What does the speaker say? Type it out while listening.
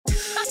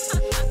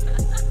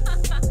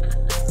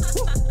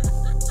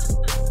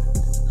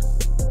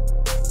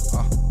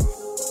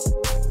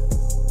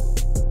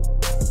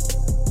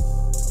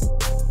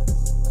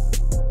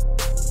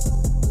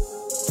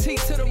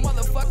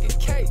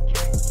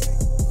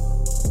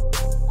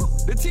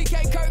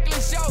TK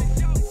Kirkland Show.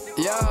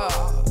 Yeah.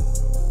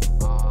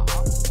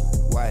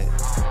 Wait.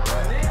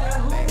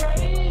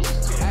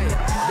 Hey,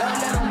 don't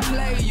let them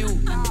play you.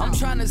 I'm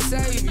trying to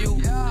save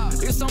you.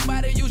 If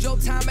somebody use your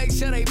time, make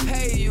sure they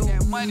pay you.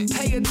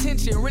 Pay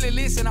attention, really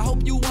listen, I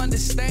hope you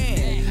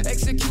understand.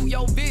 Execute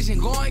your vision,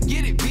 go and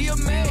get it, be a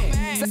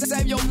man.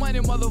 Save your money,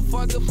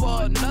 motherfucker,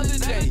 for another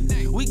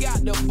day. We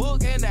got the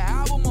book and the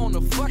album on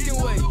the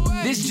fucking way.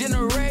 This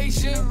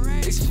generation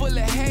is full of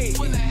hate.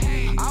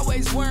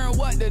 Always worrying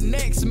what the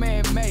next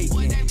man make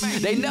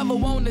it. They never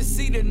want to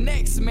see the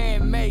next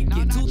man make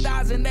it.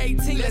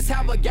 2018, let's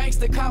have a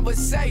gangster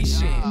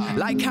conversation.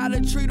 Like how to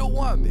treat a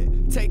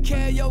woman, take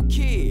care of your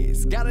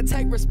kids. Gotta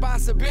take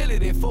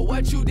responsibility for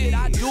what you did.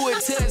 I do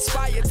it to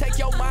inspire, take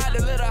your mind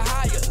a little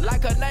higher.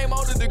 Like her name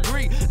on the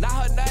degree, not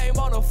her name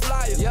on a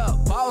flyer. Yeah,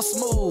 boss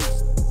move.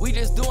 We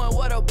just doing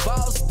what a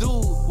boss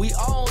do. We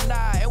own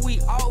now and we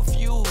off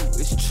you.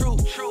 It's true.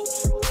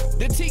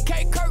 The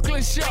TK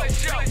Kirkland Show.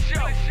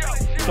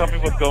 Tell me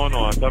what's going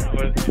on. Tell me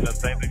what things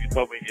that you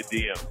told me in your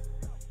DM.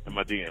 In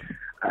my DM.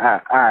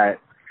 All right.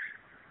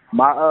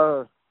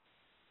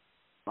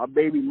 My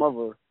baby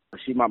mother,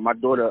 my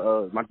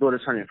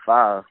daughter's turning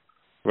 5.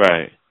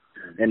 Right.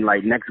 And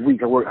like next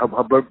week,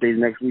 her birthday's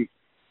next week.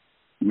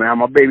 Man,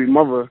 my baby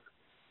mother,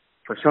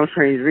 for some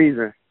strange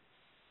reason,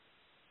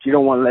 she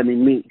don't want to let me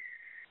meet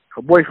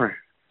her boyfriend.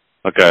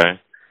 Okay.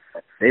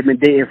 They've been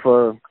dating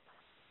for,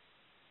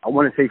 I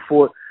want to say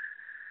 4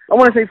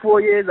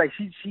 years. Like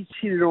she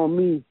cheated on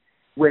me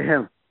with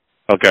him.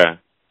 Okay.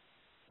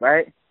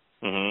 Right?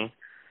 Mhm.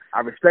 I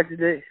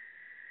respected it.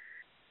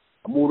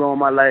 I moved on with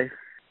my life,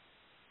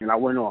 and I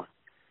went on.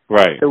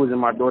 Right. It was in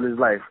my daughter's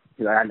life.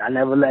 You know, I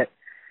never let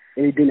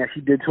anything that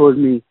she did towards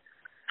me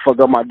fuck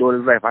up my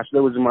daughter's life. I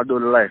still was in my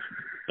daughter's life.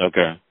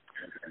 Okay.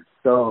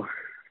 So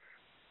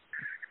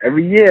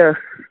every year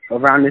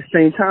around this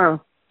same time,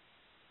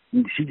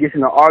 she gets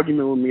in an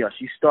argument with me or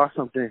she starts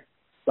something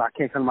so I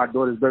can't come to my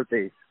daughter's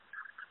birthday.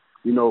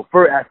 You know,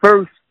 at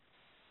first,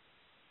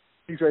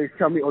 she's ready to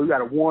tell me, oh, you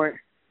got a warrant.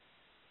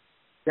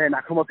 Then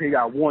I come up here, you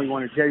got a warrant, you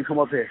want to jail, come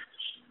up here.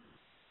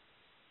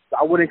 So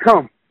I wouldn't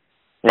come.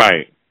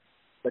 Right.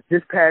 But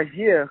this past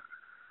year,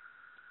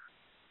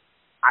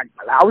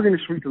 I was in the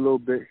streets a little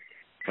bit.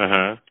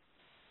 Uh-huh.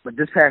 But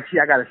this past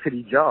year, I got a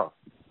city job.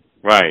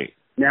 Right.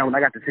 Now, when I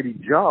got the city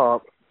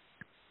job,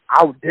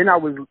 I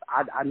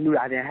knew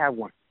I didn't have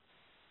one.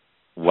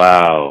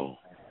 Wow.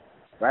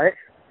 Right?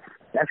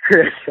 That's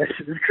crazy. That's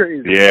just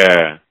crazy.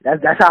 Yeah.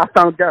 That's how I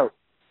found out.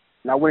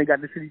 And I went and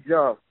got the city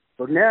job.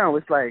 So now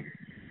it's like,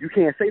 you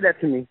can't say that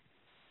to me.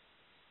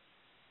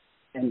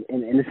 And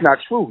it's not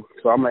true.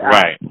 So I'm like,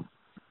 right.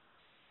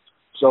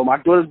 So my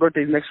daughter's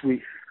birthday's next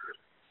week.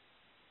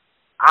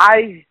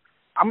 I'm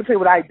going to tell you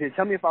what I did.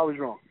 Tell me if I was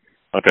wrong.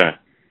 Okay.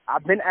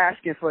 I've been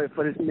asking for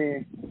this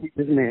man.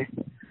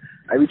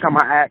 Every time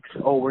I ask,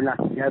 oh, we're not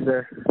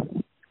together.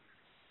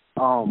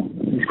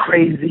 He's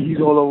crazy.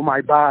 He's all over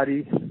my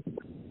body.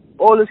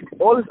 All this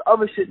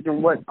other shit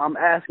than what I'm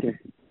asking.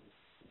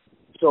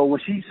 So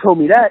when she told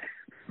me that,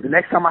 the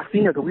next time I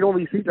seen her, because we don't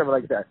really see each other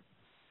like that.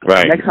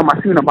 Right. The next time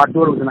I seen her, my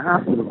daughter was in the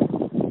hospital.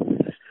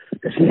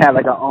 And she had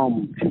like a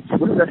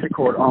what is that shit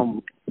called?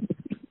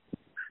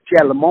 She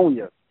had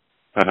pneumonia.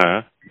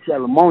 Uh-huh. She had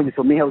pneumonia,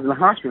 so me and her was in the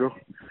hospital.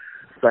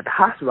 So at the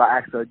hospital, I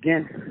asked her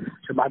again.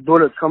 So my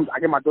daughter comes. I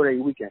get my daughter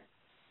every weekend.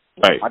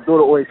 Right. My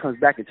daughter always comes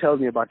back and tells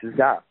me about this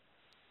guy.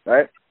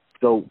 Right.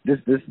 So this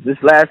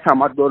last time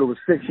my daughter was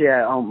sick, she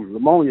had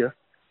pneumonia.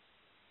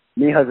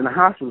 Me and her was in the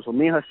hospital, so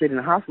me and her stayed in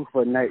the hospital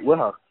for a night with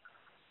her.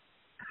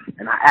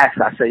 And I asked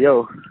her, I said,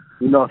 yo,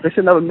 you know, if there's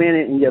another man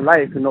in your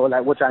life, you know,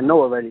 like which I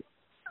know already,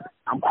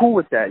 I'm cool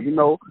with that, you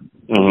know.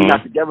 We're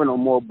not together no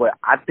more, but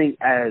I think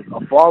as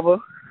a father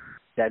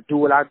that do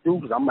what I do,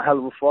 because I'm a hell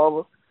of a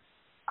father,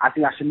 I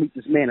think I should meet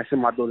this man that's in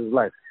my daughter's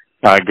life.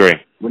 I agree.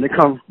 When it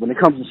comes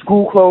to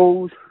school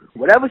clothes,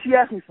 whatever she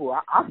asks me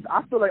for,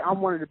 I feel like I'm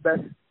one of the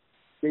best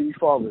baby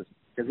fathers.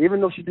 Because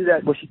even though she did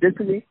that, what she did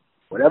to me,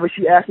 whatever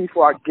she asked me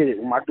for, I get it.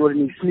 When my daughter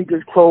needs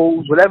sneakers,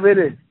 clothes, whatever it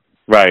is.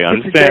 Right, I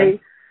understand.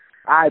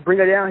 I bring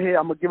her down here.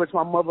 I'm gonna give her to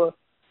my mother.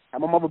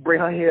 Have my mother bring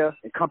her here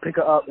and come pick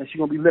her up, and she's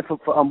gonna be lit for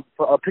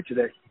a picture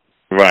day.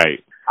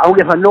 Right. I don't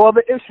give her no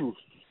other issues.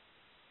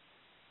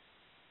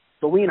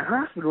 So we in the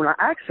hospital, and I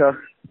asked her,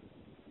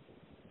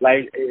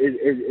 like,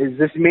 is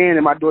this man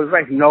in my daughter's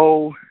life?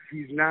 No,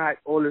 he's not.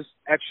 All this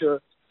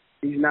extra,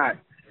 he's not.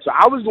 So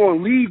I was going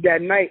to leave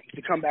that night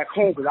to come back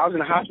home because I was in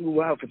the hospital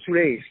with her for 2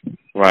 days.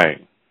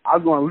 Right. I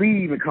was going to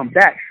leave and come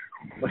back.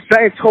 But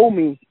something told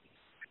me,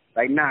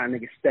 like, nah,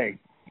 nigga, stay.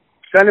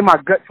 Something in my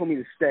gut told me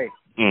to stay.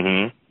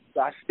 Mm-hmm.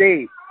 So I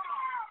stayed.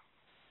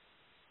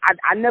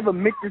 I never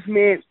met this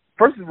man.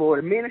 First of all,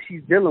 the man that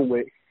she's dealing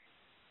with,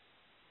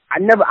 I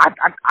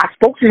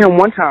spoke to him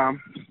one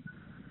time.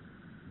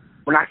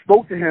 When I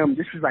spoke to him,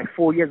 this was like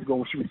 4 years ago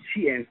when she was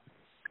cheating.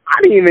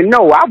 I didn't even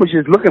know. I was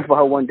just looking for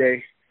her one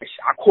day.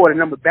 I called a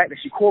number back that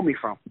she called me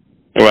from.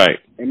 Right.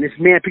 And this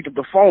man picked up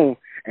the phone,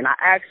 and I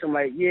asked him,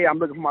 like, yeah, I'm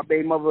looking for my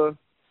baby mother.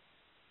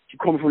 She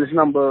called me from this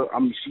number.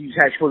 She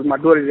was my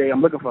daughter today.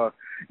 I'm looking for her.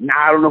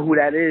 Nah, I don't know who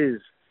that is.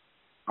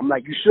 I'm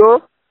like, you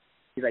sure?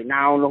 He's like, nah,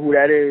 I don't know who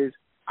that is.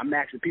 I'm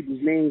asking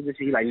people's names and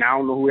shit. He's like, nah, I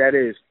don't know who that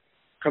is.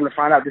 Come to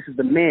find out, this is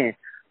the man.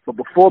 But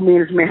before me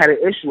and this man had an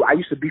issue, I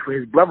used to beef with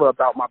his brother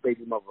about my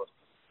baby mother.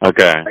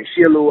 Okay. Like,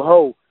 she a little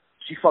hoe.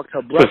 She fucked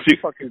her brother. She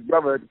fucked his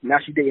brother. Now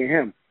she dating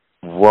him.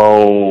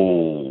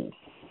 Whoa.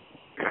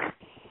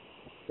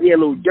 Yeah, a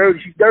little dirty.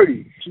 She's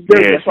dirty. She's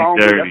dirty. Yeah,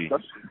 that's dirty.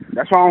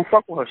 That's why I don't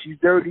fuck with her. She's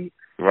dirty.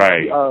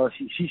 Right.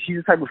 She's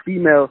the type of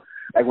female.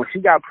 Like, when she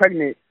got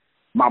pregnant,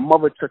 my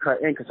mother took her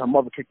in because her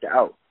mother kicked her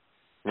out.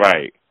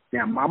 Right.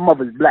 Now, my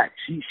mother's black.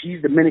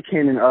 She's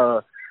Dominican and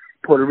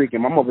Puerto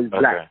Rican. My mother's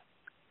black.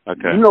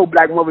 Okay. You know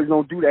black mothers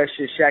don't do that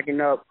shit,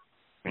 shacking up.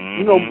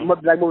 Mm-hmm. You know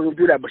black mothers don't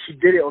do that, but she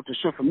did it off the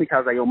strength for me because I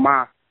was like, yo,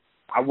 Ma,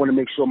 I want to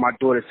make sure my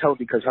daughter's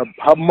healthy because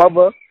her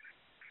mother,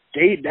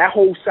 that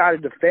whole side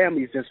of the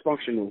family is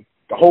dysfunctional.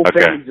 The whole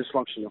family is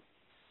dysfunctional.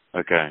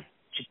 Okay.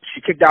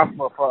 She kicked out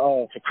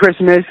for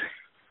Christmas.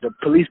 The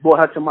police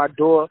brought her to my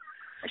door,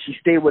 and she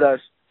stayed with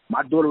us.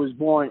 My daughter was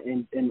born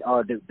in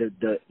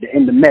the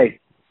end of May.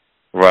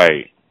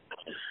 Right.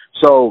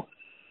 So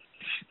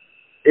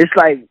it's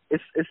like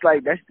that's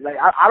like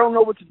I don't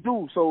know what to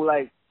do. So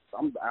like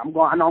I'm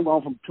going. I know I'm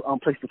going from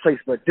place to place,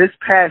 but this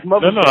past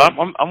Mother's Day,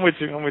 I'm with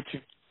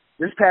you.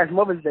 This past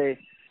Mother's Day,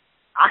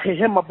 I hit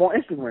him up on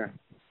Instagram.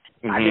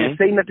 Mm-hmm. I didn't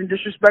say nothing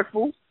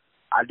disrespectful.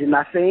 I did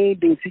not say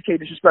anything TK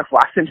disrespectful.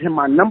 I sent him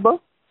my number,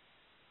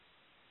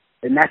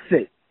 and that's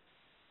it.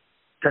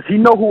 Because he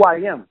know who I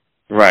am.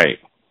 Right.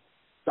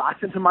 So I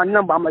sent him my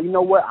number. I'm like, you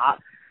know what?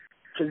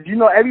 Because,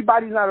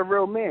 everybody's not a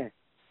real man.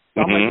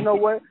 So I'm like, you know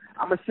what?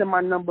 I'm going to send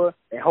my number,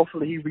 and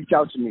hopefully he reach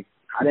out to me.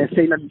 I didn't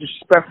say nothing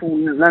disrespectful,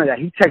 none of that.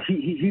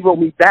 He wrote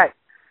me back.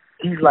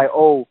 He's like,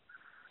 yo,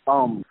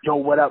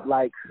 what up?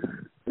 Like,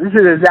 this is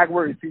the exact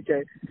words,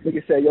 TK.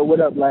 Nigga said, yo,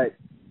 what up? Like,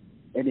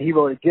 and then he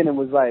wrote again and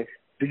was like,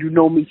 do you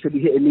know me to be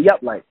hitting me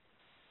up? Like,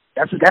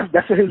 that's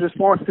what his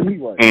response to me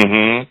was.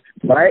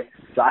 Mm-hmm. Right?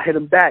 So I hit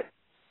him back.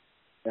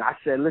 And I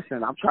said,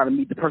 listen, I'm trying to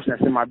meet the person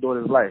that's in my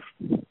daughter's life.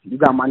 You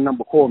got my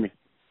number, call me.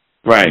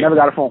 Right. Never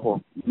got a phone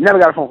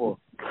call.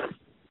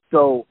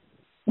 So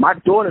my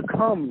daughter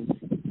comes.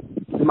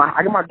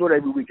 I get my daughter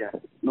every weekend,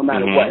 no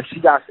matter what. If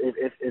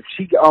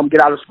she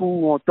get out of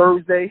school on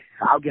Thursday,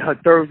 I'll get her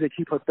Thursday,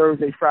 keep her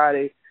Thursday,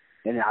 Friday,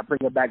 and then I bring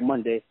her back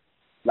Monday.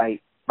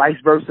 Like vice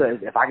versa.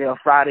 If I get her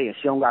Friday and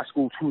she don't got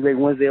school Tuesday,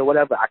 Wednesday, or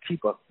whatever, I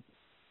keep her.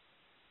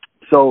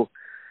 So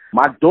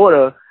my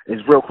daughter is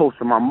real close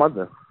to my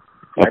mother.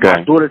 Like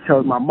my daughter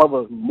tells my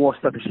mother more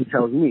stuff than she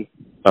tells me.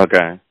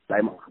 Okay.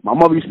 Like my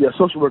mother used to be a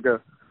social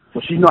worker,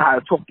 so she know how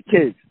to talk to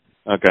kids.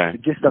 Okay. To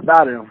get stuff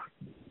out of them.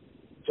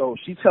 So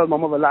she tells my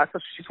mother a lot of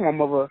stuff. She told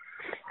my mother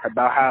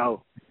about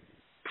how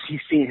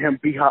she's seen him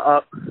beat her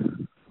up.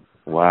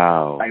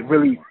 Wow. Like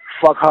really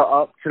fuck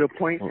her up to the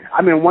point.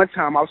 I mean, one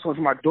time I was talking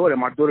to my daughter.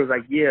 My daughter was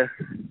like, yeah,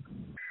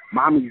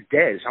 mommy's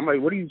dead. So I'm like,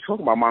 what are you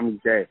talking about, mommy's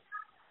dead?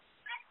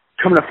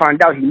 Coming to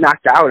find out, he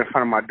knocked her out in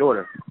front of my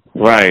daughter.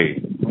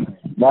 Right.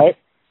 Right?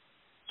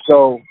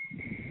 So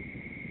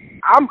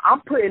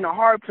I'm put in the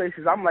hard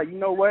places. I'm like, you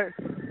know what?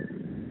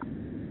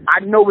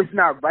 I know it's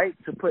not right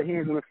to put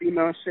hands on a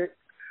female and shit.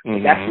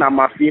 Mm-hmm. That's not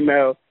my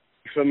female.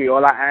 You feel me?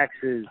 All I ask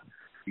is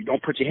you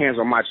don't put your hands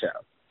on my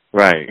child.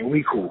 Right. And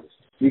we cool.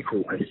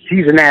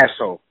 She's an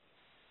asshole.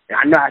 And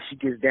I know how she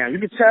gets down. You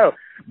can tell.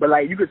 But,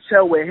 like, you could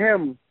tell with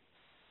him,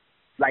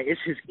 like,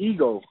 it's his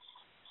ego.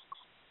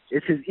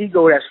 It's his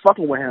ego that's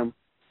fucking with him.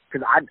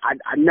 Because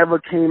I never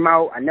came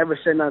out. I never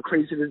said nothing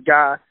crazy to this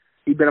guy.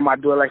 He been in my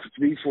door like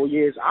for 3-4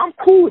 years. I'm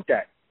cool with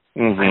that.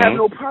 Mm-hmm. I have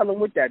no problem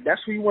with that.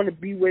 That's who you want to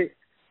be with.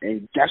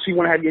 And that's who you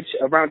want to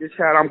have around this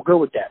child. I'm good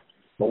with that.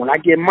 But when I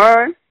get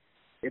mine,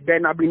 it better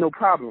not be no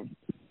problem.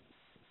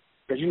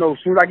 Because, as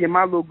soon as I get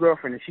my little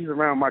girlfriend and she's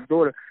around my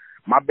daughter,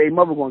 my baby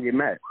mother going to get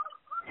mad.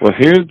 Well,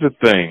 here's the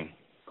thing.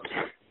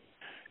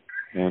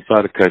 And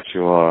sorry to cut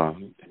you off.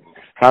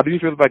 How do you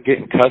feel about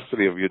getting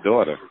custody of your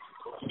daughter?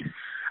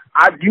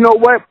 You know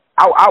what?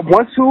 I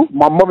want to.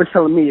 My mother's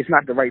telling me it's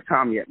not the right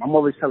time yet. My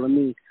mother's telling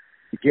me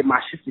to get my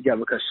shit together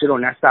because shit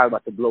on that side is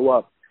about to blow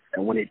up.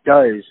 And when it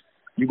does,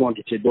 you're going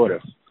to get your daughter.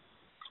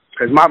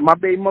 Because my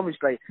baby mother's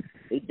like,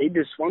 they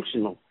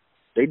dysfunctional.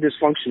 They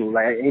dysfunctional.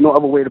 Like, ain't no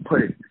other way to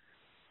put it.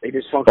 They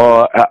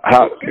dysfunctional.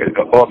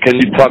 Or can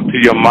you talk to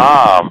your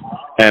mom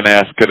and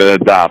ask her to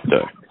adopt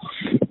her?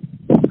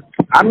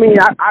 I mean,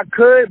 I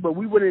could, but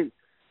we wouldn't.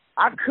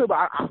 I could, but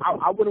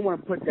I wouldn't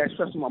want to put that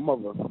stress on my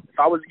mother. If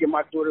I was to get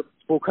my daughter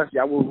full custody,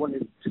 I would want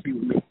it to be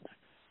with me.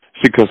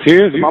 See, because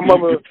here's my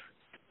mother.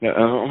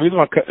 The reason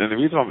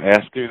why I'm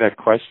asking you that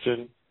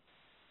question,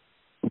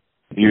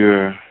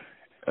 you're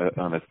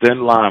on a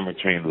thin line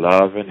between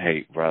love and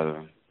hate,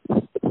 brother.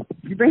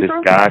 You think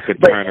so? This guy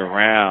could turn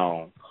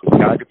around. This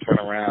guy could turn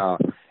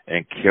around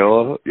and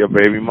kill your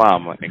baby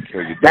mama and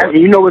kill your daughter.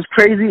 You know what's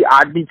crazy?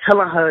 I'd be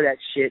telling her that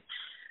shit.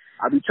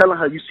 I'd be telling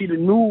her, you see the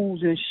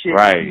news and shit.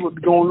 Right. See what's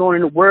going on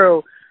in the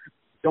world.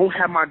 Don't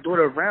have my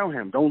daughter around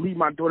him. Don't leave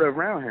my daughter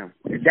around him.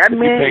 If that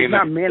man is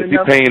not man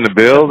enough. Is he paying the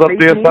bills up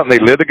there or something? They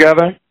live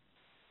together?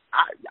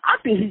 I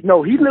think he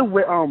lived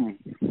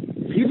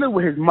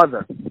with his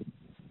mother.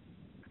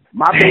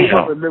 My baby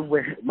mother lived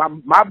with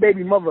my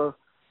baby mother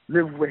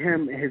lived with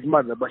him and his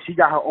mother, but she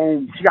got her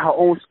own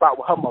spot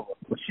with her mother.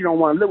 But she don't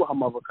want to live with her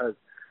mother because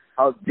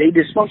they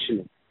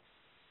dysfunctional.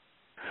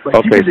 But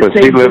okay, so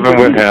she living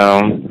with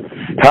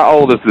him. How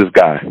old is this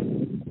guy?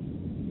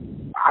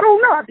 I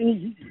don't know. I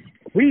think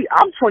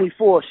I'm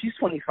 24. She's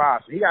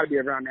 25, so he got to be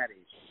around that age.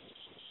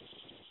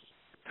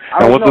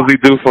 And what does he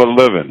do for a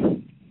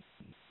living?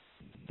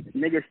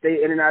 Niggas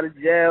stay in and out of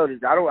jail.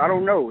 I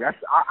don't know.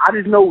 I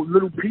just know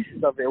little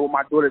pieces of it. What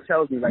my daughter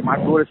tells me, like my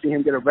daughter seen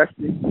him get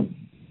arrested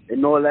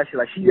and all that shit.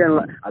 Like she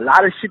didn't. A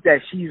lot of shit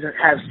that she's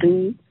have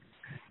seen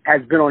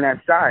has been on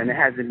that side, and it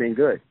hasn't been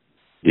good.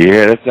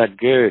 Yeah, that's not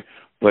good,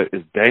 but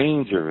it's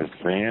dangerous,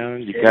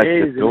 man. You got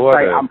your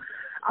daughter. Like,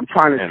 I'm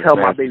trying to tell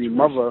my baby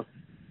mother,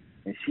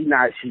 and she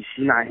not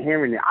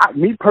hearing it.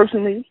 Me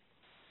personally,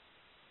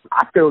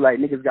 I feel like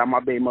niggas got my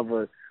baby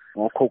mother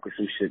on coke or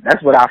some shit.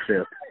 That's what I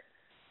feel.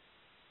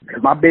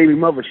 Because my baby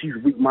mother, she's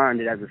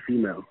weak-minded as a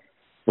female.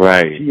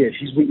 Right.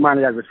 She's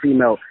weak-minded as a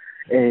female,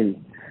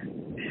 and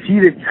she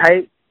the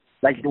type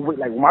like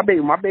when my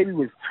baby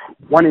was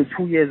 1 and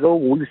 2 years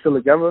old when we were still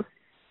together.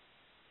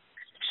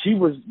 She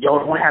was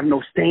don't have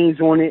no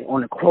stains on it,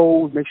 on the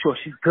clothes. Make sure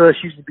she's good.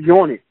 She used to be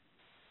on it.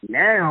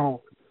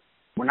 Now,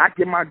 when I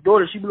get my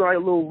daughter, she be like a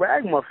little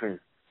ragamuffin.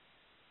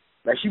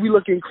 Like she be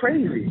looking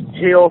crazy,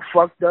 hair all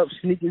fucked up,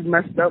 sneakers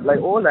messed up, like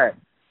all that.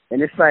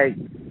 And it's like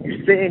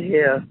you're sitting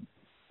here.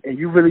 And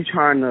you really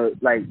trying to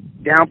like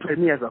downplay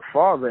me as a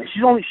father. And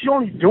she's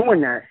only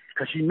doing that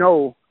because she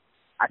know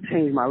I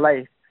changed my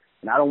life,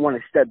 and I don't want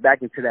to step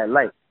back into that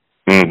light.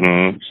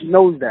 Mm-hmm. She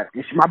knows that,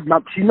 and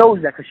she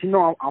knows that because she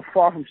know I'm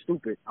far from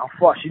stupid.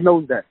 She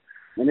knows that,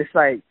 and it's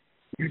like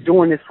you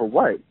doing this for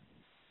what?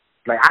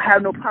 Like I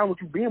have no problem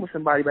with you being with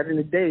somebody, but at the end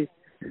of the day,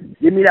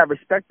 give me that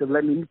respect of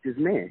let me meet this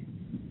man.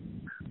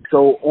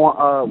 So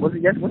on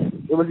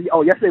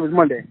yesterday was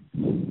Monday.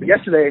 But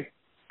yesterday.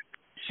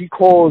 She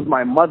calls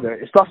my mother.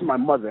 It starts with my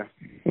mother.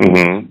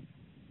 Mm-hmm.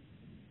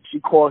 She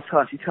calls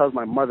her. She tells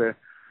my mother,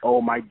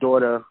 "Oh, my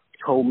daughter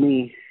told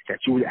me that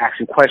you were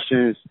asking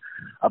questions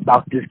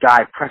about this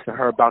guy, pressing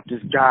her about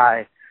this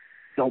guy.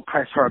 Don't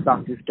press her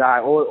about this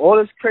guy. All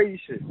this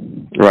crazy shit."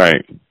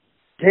 Right.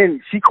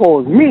 Then she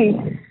calls me,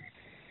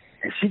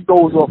 and she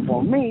goes off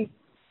on me,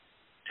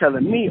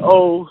 telling me,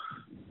 "Oh,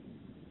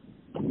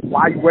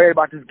 why you worried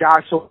about this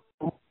guy so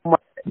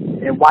much?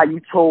 And why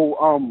you told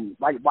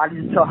why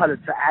did you tell her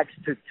to ask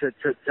to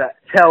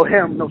tell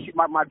him? No,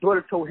 my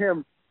daughter told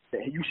him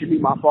that you should meet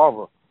my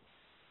father.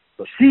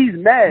 So she's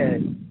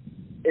mad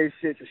and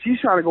shit. So she's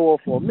trying to go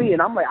off on me,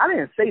 and I'm like, I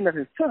didn't say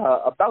nothing to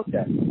her about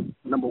that.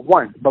 Number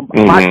one, but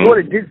my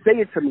daughter did say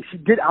it to me. She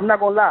did. I'm not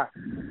gonna lie.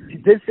 She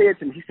did say it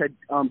to me. She said,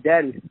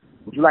 "Daddy,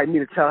 would you like me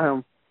to tell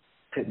him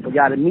for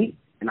y'all to meet?"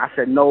 And I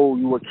said, "No,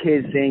 you a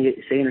kid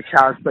saying a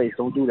child's place.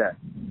 Don't do that."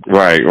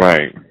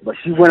 Right. But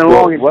she went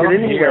along and did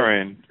it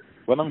anyway.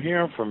 What I'm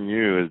hearing from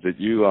you is that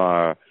you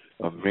are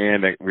a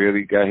man that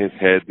really got his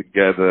head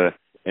together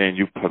and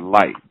you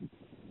polite.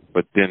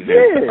 But then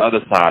there's the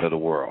other side of the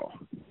world.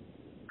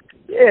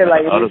 Yeah,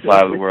 like the other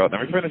side of the world.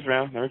 Let me finish,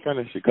 man. Let me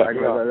finish. You cut me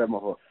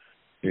off.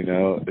 You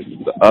know,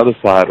 the other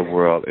side of the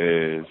world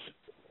is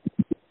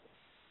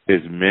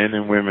men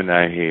and women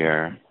out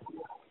here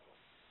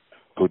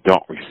who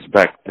don't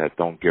respect that,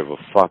 don't give a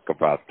fuck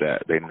about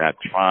that. They're not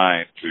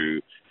trying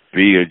to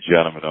be a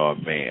gentleman or a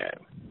man.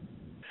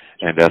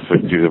 And that's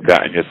what you have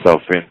gotten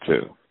yourself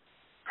into.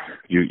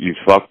 You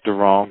fucked the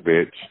wrong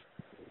bitch,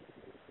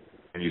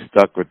 and you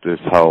stuck with this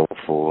hoe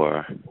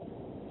for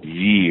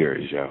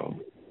years, yo.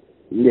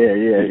 Yeah.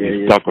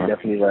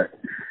 Definitely right.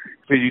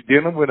 So you're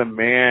dealing with a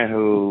man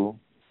who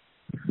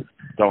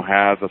doesn't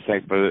have the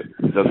same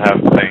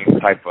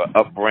type of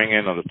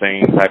upbringing or the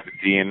same type of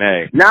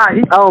DNA. Nah,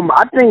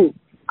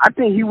 I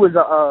think he was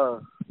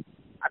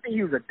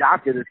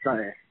adopted or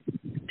something.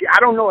 I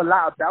don't know a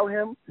lot about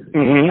him.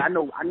 Mm-hmm. I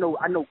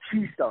know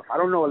key stuff. I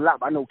don't know a lot,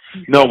 but I know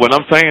key stuff. No, when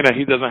I'm saying that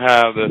he doesn't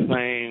have the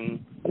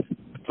same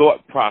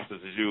thought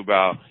process as you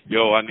about,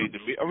 yo, I need to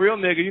meet a real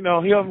nigga. You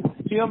know,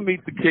 he'll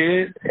meet the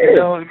kid. You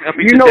know,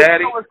 meet the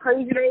daddy. You know what's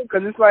crazy though?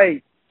 Because it's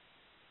like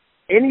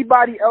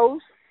anybody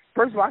else.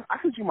 First of all,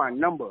 I sent you my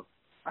number.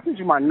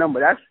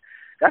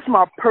 That's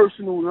my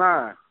personal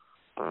line.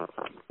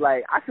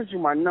 Like I sent you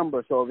my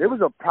number, so if it was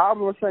a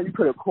problem or something, you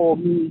could have called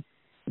me.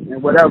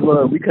 And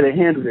whatever, we could have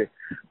handled it.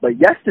 But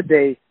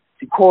yesterday,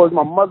 she calls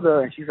my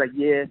mother, and she's like,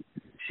 yeah,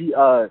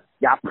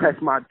 y'all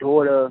pressed my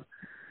daughter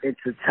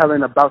into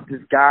telling about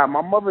this guy.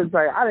 My mother's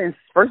like,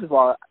 first of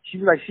all, she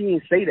was like, she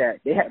didn't say that.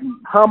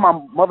 My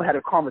mother had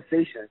a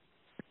conversation,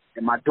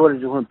 and my daughter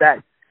just went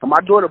back. And my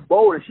daughter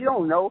bold, and she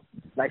don't know.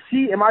 Like,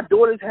 in my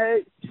daughter's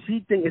head,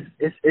 she thinks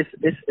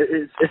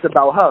it's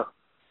about her.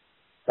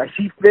 Like,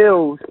 she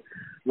feels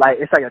like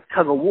it's like a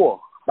tug of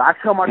war. But I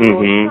tell my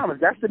daughter, if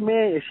that's the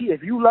man,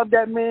 if you love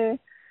that man,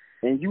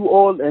 and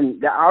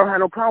I don't have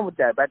no problem with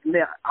that. But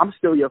then I'm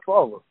still your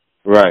father.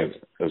 Right.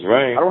 That's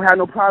right. I don't have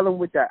no problem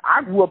with that.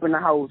 I grew up in a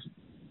house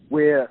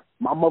where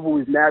my mother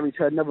was married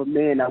to another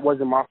man that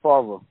wasn't my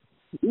father.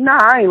 Nah,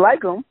 I ain't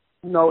like him.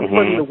 You know, he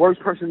wasn't the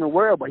worst person in the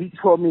world, but he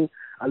taught me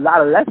a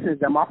lot of lessons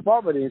that my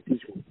father didn't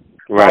teach me.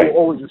 Right. I will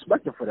always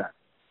respect him for that.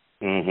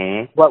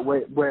 But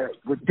with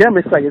them,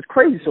 it's like, it's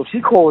crazy. So she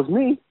calls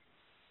me,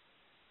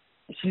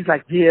 and she's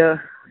like, yeah,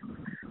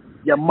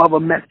 your mother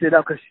messed it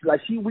up,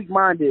 because she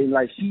weak-minded, and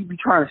like, she be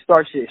trying to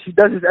start shit. She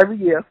does this every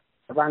year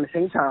around the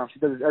same time. She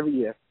does this every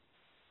year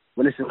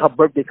when it's her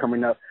birthday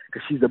coming up,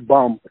 because she's a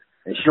bum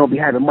and she don't be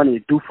having money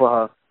to do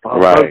for her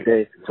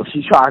birthday. So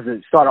she tries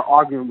to start an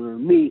argument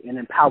with me and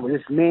empower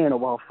this man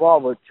over her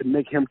father to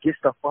make him get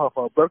stuff for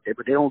her birthday,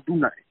 but they don't do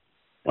nothing.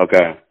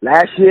 Okay.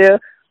 Last year,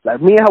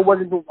 like, me and her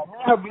wasn't doing. Me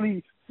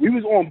and her we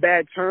was on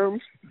bad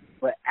terms,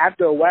 but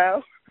after a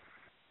while,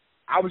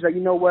 I was like,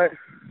 you know what?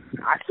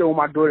 I still want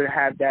my daughter to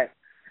have that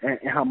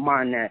in her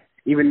mind, that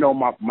even though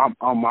my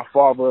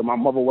father and my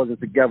mother wasn't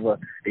together,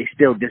 they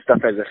still did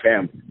stuff as a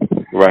family.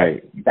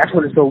 Right. That's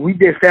what. So we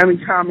did family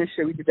time and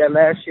shit. We did that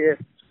last year.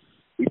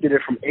 We did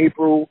it from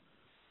April.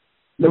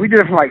 No, we did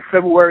it from like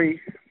February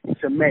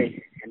to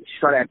May, and she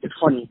started acting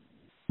funny.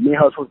 Me and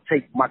her were supposed to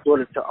take my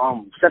daughter to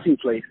Sesame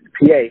Place,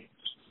 PA,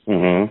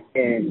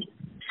 and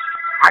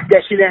I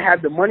guess she didn't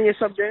have the money or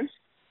something.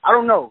 I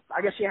don't know.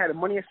 I guess she had the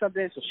money or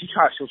something, so she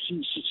tried. So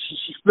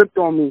she flipped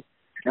on me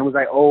and was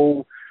like,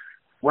 "Oh,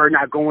 we're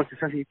not going to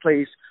Sesame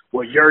Place.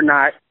 Well, you're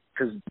not,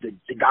 because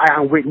the guy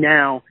I'm with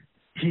now,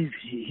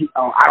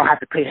 I don't have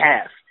to pay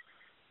half."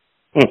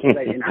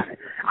 Like, and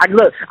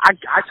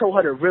I told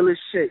her the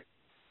realest shit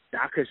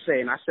that I could say,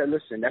 and I said,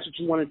 "Listen, that's what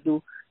you want to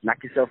do.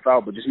 Knock yourself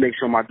out, but just make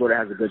sure my daughter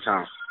has a good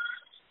time."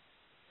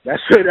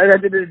 That's it. At the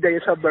end of the day,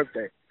 it's her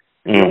birthday.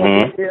 You know what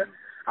I'm saying?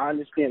 I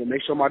understand it.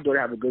 Make sure my daughter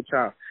have a good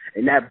time,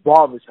 and that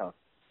bothers her.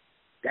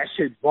 That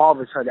shit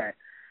bothers her, that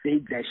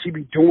she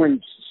be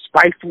doing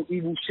spiteful,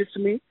 evil shit to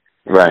me.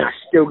 Right. And I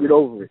still get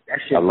over it. That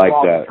shit. I like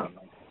bothers that. her.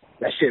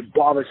 That shit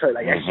bothers her.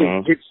 Like, that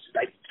shit gets,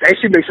 like, that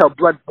shit makes her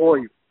blood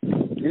boil.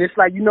 And it's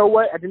like, you know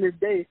what? At the end of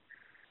the day,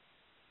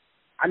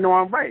 I know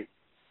I'm right.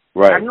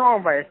 Right. I know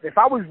I'm right. If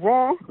I was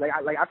wrong,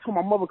 I told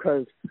my mother,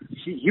 because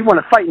he want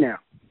to fight now,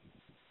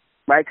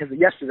 right? Because of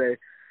yesterday.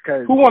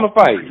 Cause who want to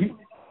fight?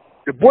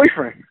 The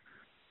boyfriend.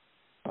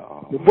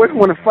 Oh. The boyfriend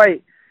want to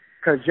fight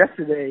because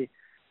yesterday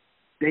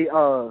they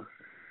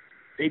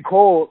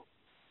called.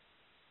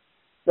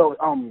 So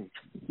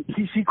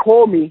she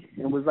called me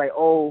and was like,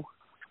 "Oh,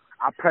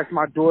 I pressed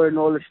my daughter and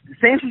all this." The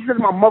same she said to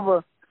my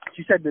mother.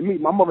 She said to me,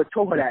 my mother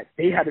told her that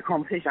they had a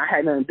conversation. I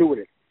had nothing to do with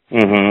it.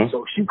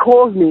 So she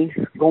calls me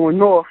going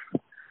north.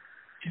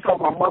 She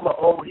told my mother,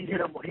 "Oh, he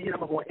hit him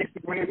on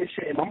Instagram and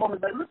shit." And my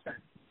mother's like, "Listen,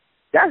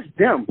 that's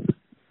them.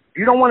 If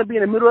you don't want to be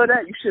in the middle of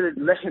that, you should have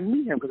let him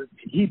meet him, because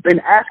he's been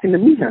asking to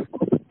meet him."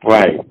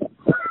 Right.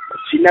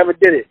 She never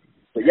did it.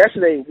 But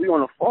yesterday we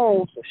on the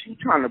phone, so she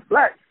trying to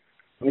black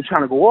and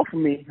trying to go off of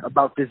me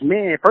about this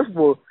man. First of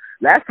all,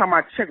 last time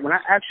I checked, when I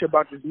asked you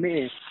about this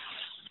man,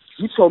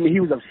 you told me he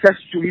was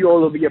obsessed with you. He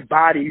all over your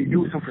body. You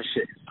use him for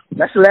shit.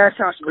 That's the last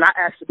time when I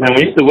asked about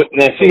him.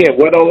 Now she had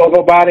what all over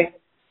her body?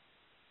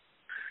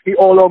 He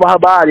all over her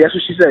body. That's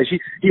what she said.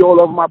 He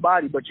all over my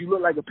body, but you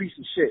look like a piece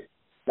of shit.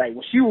 Like,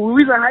 when we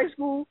was in high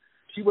school,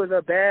 she was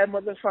a bad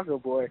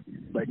motherfucker, boy.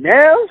 But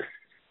now,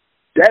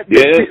 that's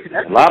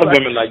a lot of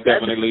women like that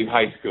when they leave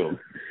high school,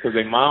 because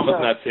their mom is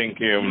not taking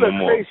care of them no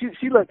more.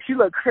 She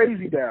look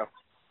crazy now.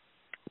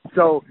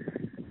 So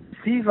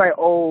she's like,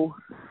 "Oh,"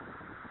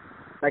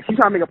 like, she's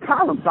trying to make a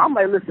problem. So I'm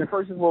like, "Listen,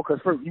 first of all,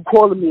 because you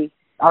calling me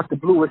out the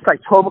blue. It's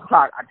like 12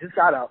 o'clock. I just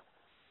got up.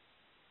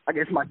 I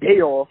guess my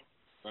day off.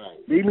 Right.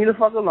 Leave me the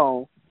fuck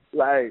alone."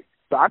 Like,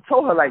 so I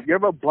told her, like,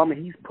 "You're a bum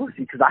and he's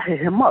pussy," because I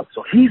hit him up.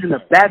 So he's in the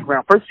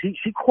background. First,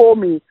 she called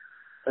me,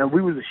 and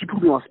she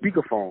put me on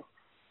speakerphone.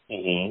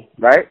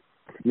 Right?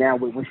 Now,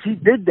 when she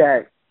did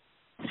that,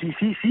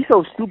 she's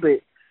so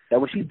stupid that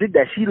when she did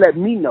that, she let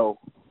me know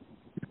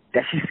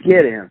that she's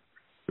scared of him.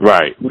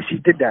 Right. When she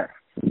did that.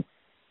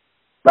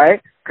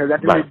 Right? Because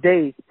at the end of the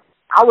day,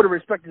 I would have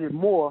respected it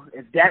more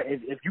if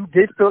you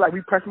did feel like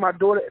we pressed my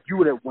daughter, if you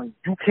would have, when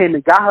you came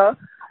and got her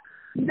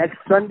next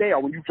Sunday,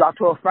 or when you dropped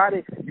her on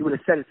Friday, you would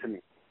have said it to me.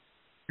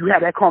 You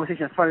had that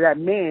conversation in front of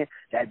that man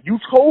that you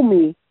told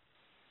me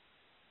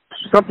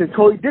something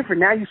totally different.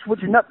 Now you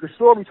switching up the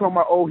story, talking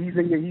about, "Oh, he's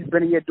been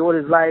in your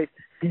daughter's life.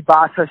 He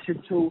buys her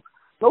shit too."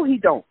 No, he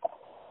don't.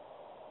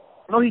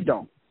 No, he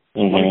don't.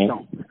 No, he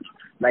don't.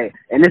 Like,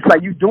 and it's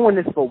like, you doing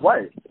this for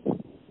what?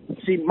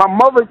 See, my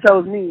mother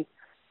tells me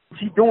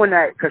she doing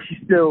that because she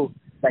still,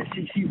 like,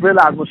 she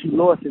realized what she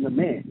lost in a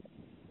man.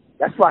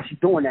 That's why she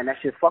doing that. And that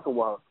shit fucking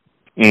with her.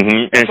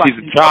 And she's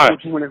a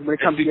child when it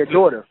comes to your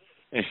daughter.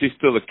 And she's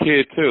still a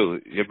kid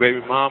too. Your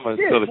baby mama is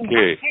still a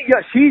kid.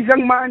 She's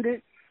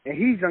young-minded and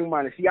he's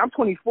young-minded. See, I'm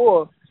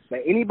 24.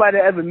 Like, anybody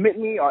that ever met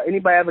me or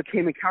anybody ever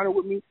came encounter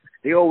with me,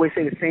 they always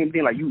say the same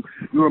thing. Like, you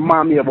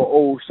remind me of an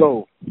old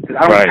soul. Because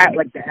I don't act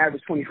like the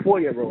average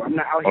 24-year-old. I'm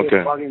not out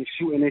here bugging,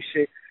 shooting and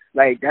shit.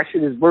 Like, that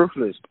shit is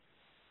worthless.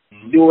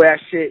 You do that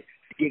shit,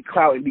 get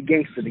clout and be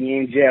gangster, be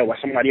in jail while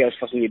somebody else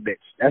fucking your bitch.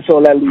 That's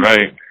all that leads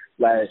to.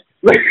 Like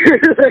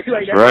that's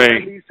what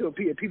that leads to.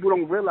 People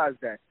don't realize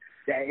that.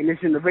 that in this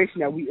generation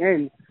that we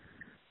in,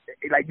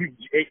 like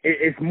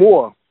it's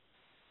more.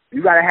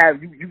 You gotta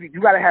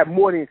have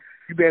more than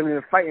you be able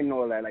to fight and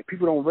all that. Like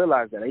people don't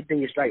realize that. They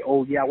think it's like,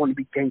 oh yeah, I want to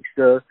be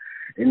gangster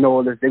and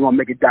all this. They're gonna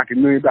make a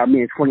documentary about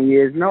me in 20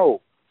 years.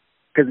 No,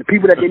 because the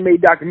people that they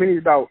made documentaries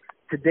about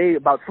today,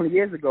 about 20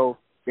 years ago,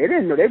 they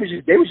didn't know. They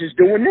was just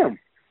doing them.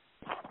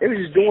 They was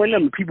just doing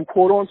them. People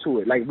caught on to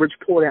it, like Rich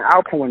Porter and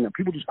Alpo and them.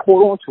 People just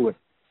caught on to it.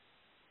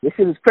 This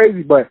shit is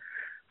crazy, but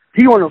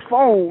he on the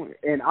phone,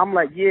 and I'm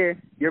like, yeah,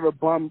 you're a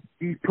bum,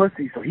 eat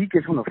pussy. So he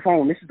gets on the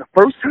phone. This is the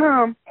first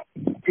time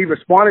he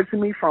responded to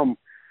me from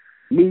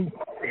me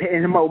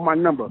hitting him up with my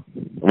number.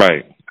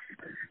 Right.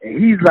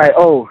 And he's like,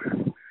 oh,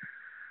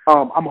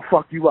 I'm going to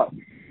fuck you up.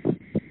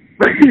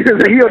 He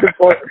on the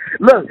phone.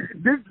 Look,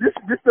 this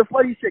the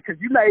funny shit,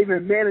 because you're not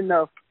even man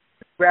enough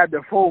to grab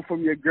the phone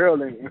from your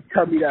girl and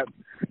tell me that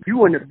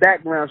you in the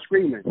background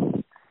screaming.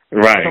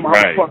 Right, so I'm going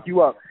to fuck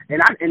you up.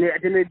 And at the end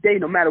of the day,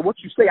 no matter what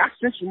you say, I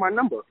sent you my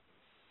number.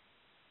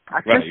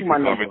 I sent you my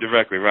number. Call me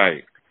directly,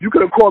 right. You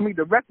could have called me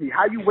directly.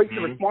 How you wait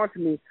to respond to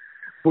me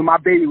when me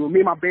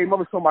and my baby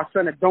mother told my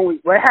son that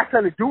it has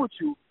something to do with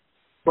you,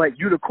 but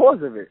you the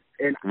cause of it.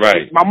 And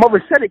right. My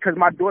mother said it because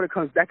my daughter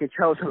comes back and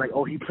tells her, like,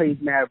 oh, he plays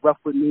mad rough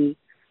with me.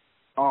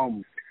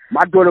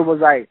 My daughter was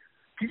like,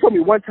 she told me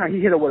one time he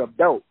hit her with a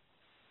belt.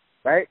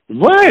 Right?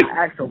 What?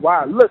 I asked her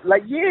why. Look,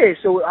 like, yeah.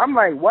 So I'm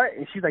like, what?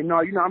 And she's like, no,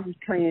 I'm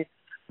just playing.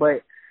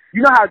 But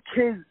you know how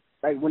kids,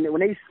 like, when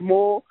they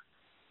small,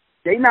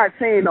 they not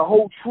saying the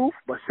whole truth,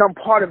 but some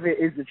part of it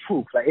is the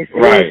truth. Like, they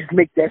ain't just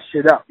make that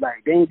shit up.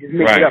 Like, they ain't just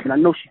make it up. And I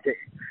know she did.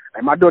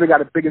 Like, my daughter got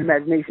a big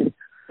imagination,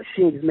 but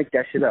she ain't just make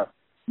that shit up.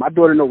 My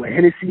daughter know what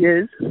Hennessy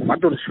is. My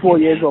daughter's 4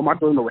 years old. My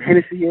daughter know what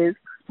Hennessy is.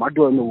 My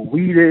daughter know what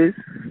weed is.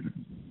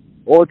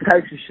 All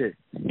types of shit.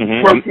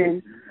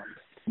 Working.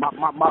 My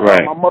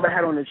mother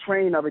had on the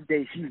train the other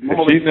day. She know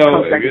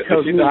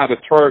how to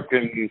twerk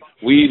and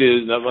weed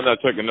is. I'm not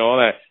twerking and all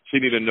that. She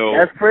need to know.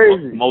 That's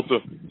crazy.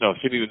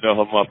 She need to know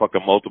her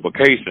motherfucking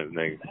multiplications,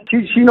 nigga.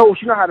 She know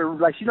how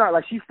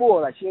to she's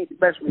 4. Like she ain't the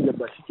best reader,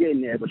 but she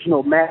getting there. But she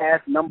know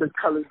math, numbers,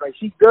 colors. Like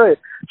she's good.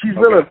 She's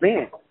real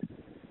advanced.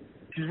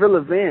 She's real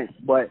advanced,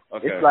 but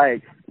it's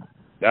like.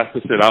 That's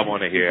the shit I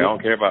want to hear. I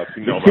don't care about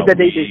she know about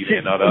weed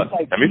and other.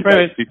 Let me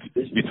finish.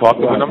 You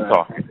talking when I'm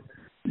talking.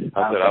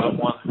 I said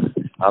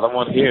I don't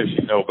want to hear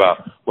she know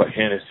about what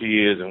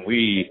Hennessy is and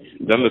weed.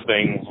 Them the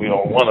things we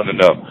don't want her to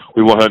know.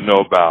 We want her to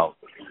know about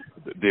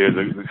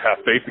have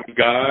faith in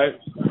God,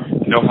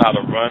 know how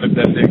to run if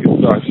that nigga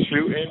starts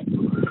shooting.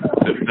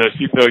 Does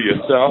she know your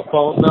cell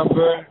phone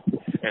number?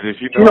 And does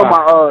she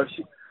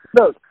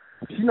know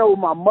she know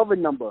my mother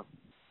number.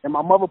 And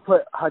my mother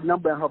put her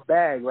number in her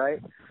bag, right?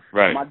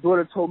 Right. My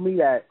daughter told me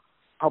that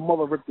her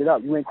mother ripped it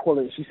up.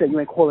 She said you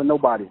ain't calling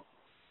nobody.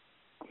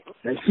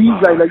 And she's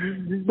like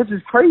this bitch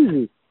is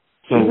crazy.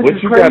 So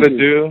what you got to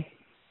do?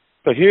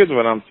 So here's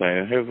what I'm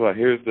saying.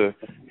 Here's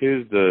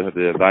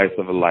the advice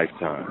of a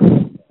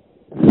lifetime.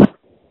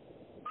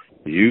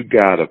 You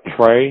gotta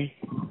pray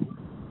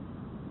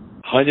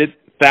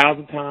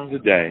 100,000 times a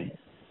day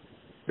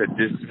that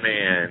this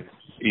man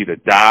either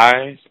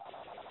dies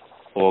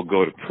or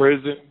go to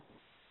prison.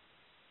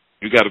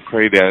 You gotta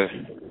pray that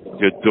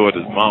your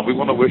daughter's mom. We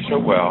want to wish her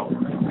well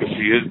because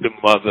she is the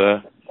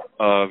mother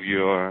of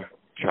your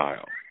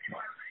child.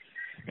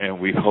 And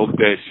we hope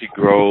that she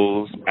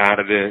grows out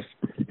of this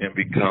and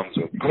becomes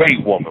a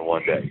great woman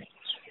one day.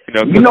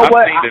 You know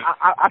what?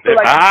 I feel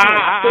like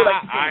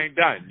I ain't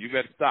done. You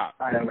better stop.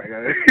 All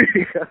right.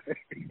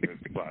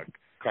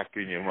 Crack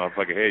in your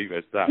motherfucking head. You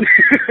better stop.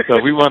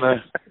 So we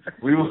wanna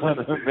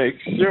make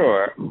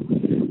sure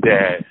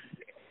that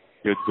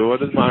your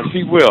daughter's mom,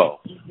 she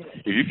will.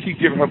 If you keep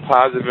giving her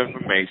positive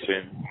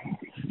information,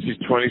 she's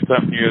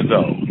 20-something years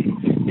old.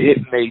 It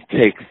may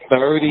take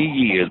 30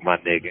 years, my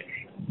nigga.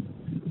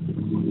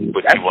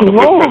 But you want to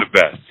wish for the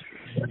best.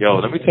 Yo,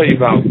 let me tell you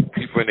about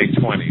people in their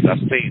 20s.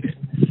 I've seen it.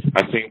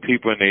 I've seen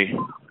people in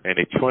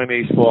their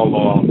 20s fall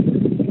off.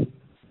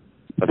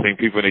 I've seen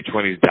people in their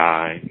 20s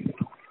die.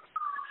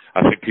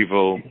 I've seen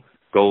people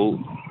go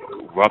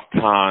rough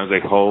times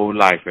their whole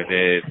life, and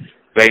then,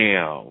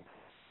 bam,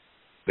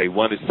 they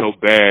want it so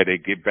bad they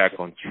get back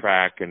on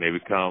track and they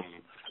become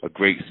a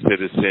great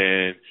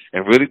citizen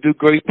and really do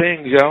great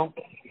things, yo.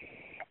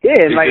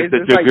 Yeah,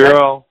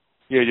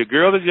 your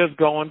girl is just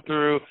going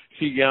through.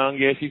 She young,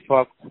 yeah. She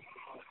fucked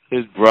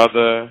his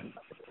brother,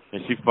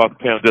 and she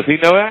fucked him. Does he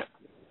know that?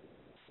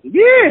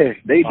 Yeah,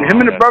 him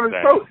and the brother.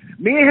 So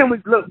me and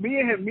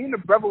the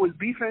brother was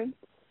beefing,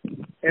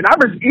 and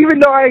even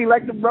though I ain't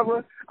like the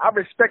brother, I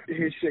respected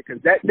his shit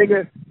because that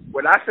nigga.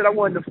 When I said I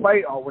wanted to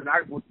fight, or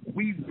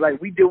we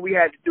did what we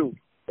had to do,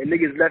 and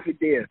niggas left it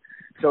there.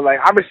 So like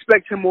I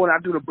respect him more than I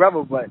do the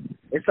brother, but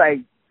it's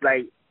like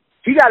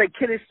he got a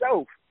kid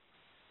himself.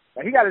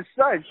 Like, he got a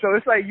son, so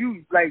it's like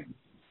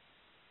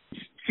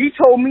she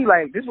told me,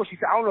 like, this is what she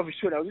said. I don't know if it's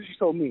true. That was what she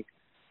told me.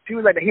 She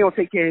was like, that he don't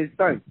take care of his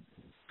son.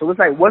 So it's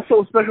like, what's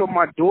so special with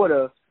my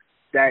daughter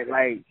that,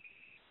 like,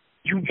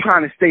 you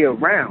trying to stay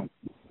around?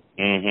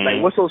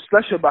 Like, what's so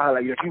special about her?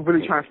 Like, if you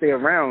really trying to stay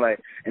around, like,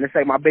 and it's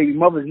like my baby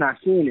mother's not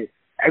seeing it.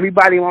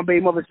 Everybody on my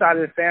baby mother's side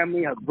of the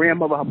family, her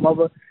grandmother, her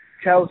mother,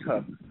 tells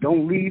her,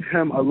 don't leave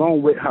him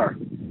alone with her.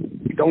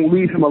 Don't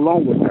leave him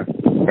alone with her.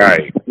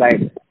 Right. Like,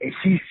 and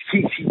she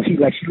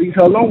leaves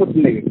her alone with the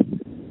nigga.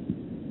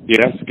 Yeah,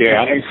 that's scary.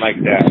 I don't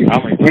like that. I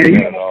don't like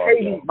that at all.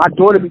 Crazy. My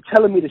daughter be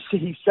telling me the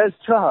shit he says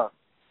to her.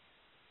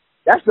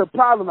 That's the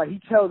problem. Like, he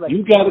tells, like,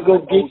 you gotta go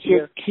get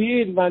your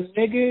kid, my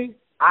nigga.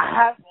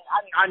 I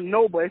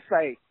know, but it's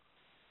like,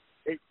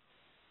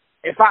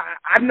 if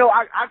I know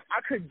I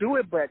could do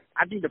it, but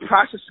I think the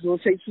process is gonna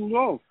take too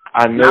long.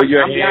 I know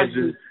your hands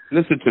is.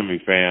 Listen to me,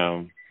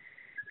 fam.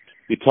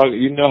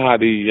 You know how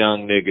these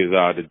young niggas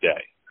are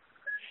today,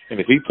 and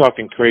if he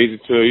talking crazy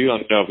to her, you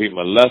don't know if he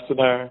molested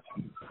her.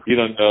 You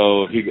don't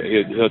know if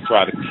he'll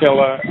try to kill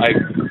her. Like,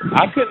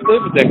 I couldn't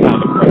live with that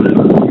kind of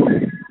pressure.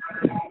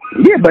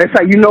 Yeah, but it's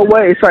like, you know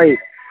what? It's like,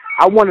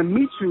 I want to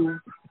meet you,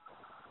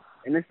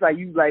 and it's like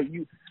you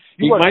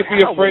he might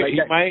be afraid.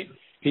 Like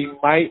he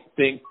might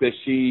think that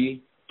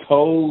she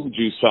told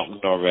you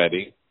something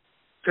already.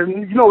 Cause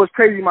you know what's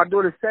crazy? My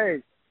daughter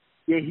said,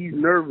 yeah, he's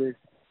nervous.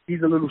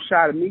 He's a little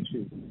shy to meet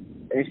you,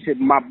 and shit.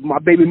 My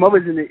baby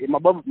mother's in it.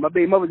 My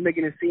baby mother's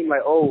making it seem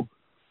like, oh,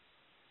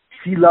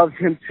 she loves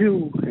him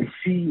too, and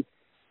she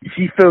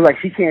feels like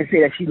she can't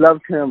say that she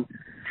loves him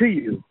to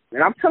you.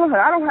 And I'm telling her,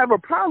 I don't have a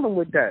problem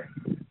with that.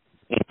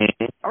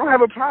 I don't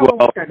have a problem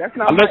with that. That's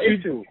not my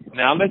issue.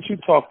 Now, I'll let you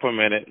talk for a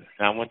minute.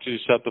 Now, I want you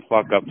to shut the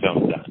fuck up till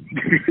I'm done.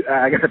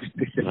 I got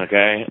you.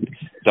 Okay?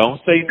 Don't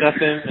say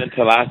nothing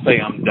until I say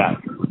I'm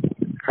done.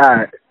 All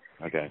right.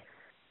 Okay.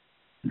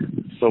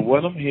 So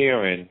what I'm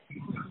hearing,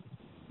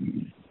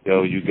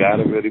 you got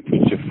to really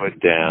put your foot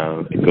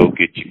down and go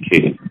get your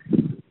kid.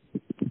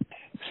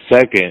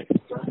 Second,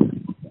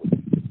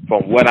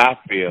 from what I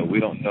feel, we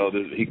don't know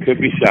that he could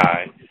be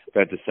shy,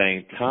 but at the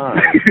same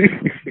time,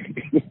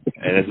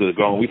 and this is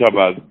going, we talk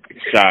about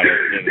shy,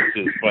 and it's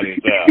just funny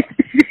as hell.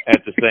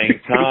 At the same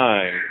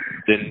time,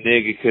 the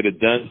nigga could have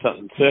done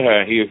something to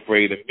her, and he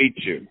afraid to meet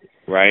you,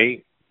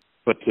 right?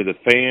 But to the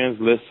fans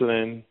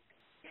listening,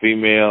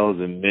 females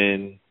and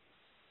men,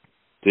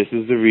 this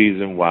is the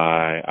reason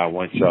why I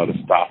want y'all to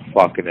stop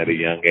fucking at a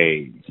young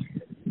age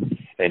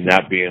and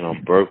not being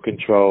on birth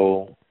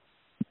control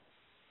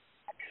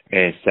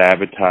and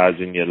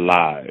sabotaging your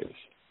lives,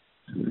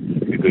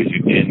 because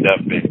you end up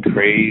in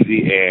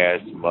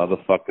crazy-ass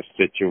motherfucker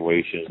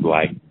situations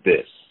like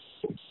this.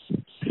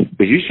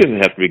 But you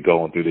shouldn't have to be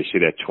going through this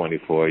shit at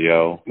 24,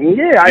 yo.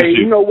 Yeah,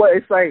 you know what?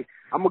 It's like,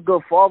 I'm a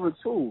good father,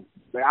 too.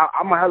 Like,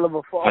 I'm a hell of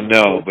a father. I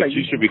know, but like,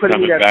 you should be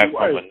coming back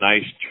from a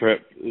nice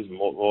trip. This is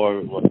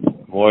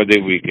more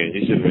than weekend.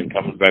 You should have been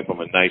coming back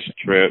from a nice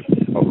trip,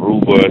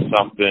 Aruba or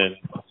something.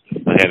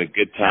 I had a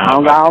good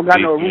time. I don't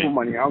got no Aruba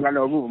money.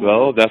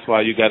 Well, that's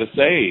why you got to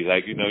save.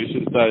 Like, you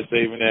should have started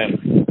saving that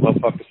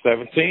motherfucker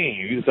 17.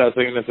 If you started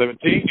saving that 17,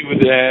 you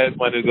would have had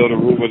money to go to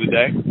Aruba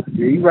today.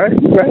 Yeah, you right.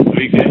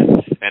 Weekend.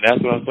 And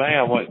that's what I'm saying.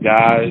 I want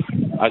guys,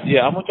 I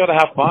want y'all to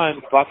have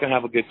fun, fucking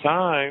have a good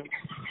time,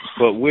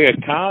 but wear a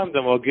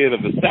condom or get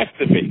a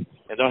vasectomy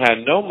and don't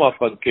have no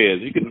motherfucking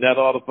kids. You can nut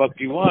all the fuck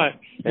you want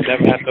and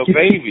never have no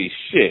babies.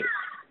 Shit.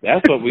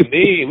 That's what we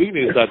need. We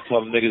need to start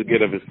telling niggas to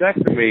get a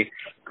vasectomy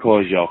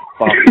because you're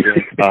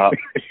fucking up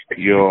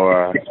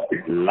your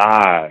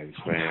lives,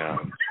 man.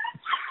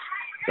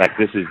 Like,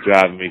 this is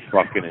driving me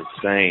fucking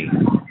insane.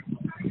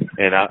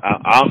 And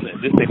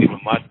this ain't even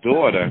my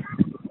daughter.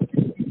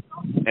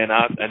 And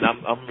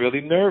I'm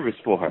really nervous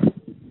for her.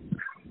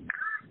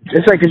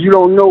 It's like, 'cause you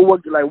don't know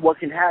what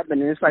can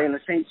happen, and it's like, in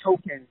the same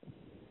token,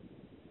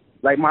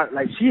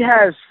 she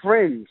has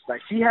friends,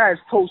 she has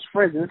close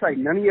friends, and it's like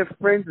none of your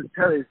friends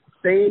are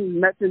saying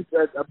nothing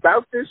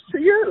about this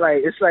to you.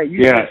 Like, it's like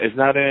it's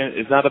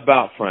not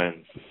about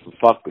friends.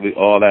 Fuck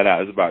all that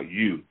out. It's about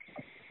you.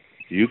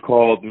 You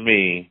called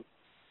me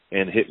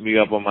and hit me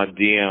up on my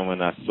DM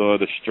when I saw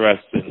the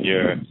stress in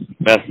your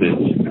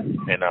message,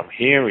 and I'm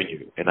hearing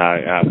you, and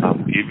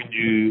I'm giving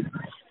you.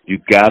 You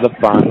gotta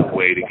find a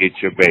way to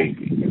get your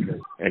baby,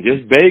 and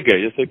just beg her.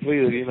 Just say,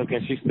 please,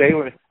 can she stay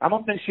with me? I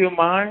don't think she'll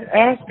mind.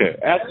 Ask her.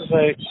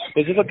 Say,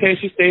 is it okay if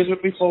she stays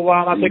with me for a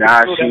while? I'll take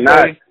her through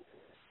that way.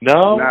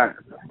 No. Nah.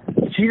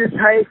 She the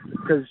type,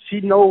 because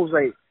she knows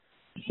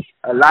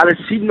a lot of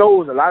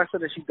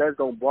stuff that she does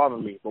don't bother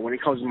me. But when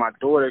it comes to my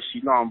daughter, she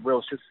know I'm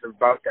real sensitive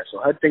about that. So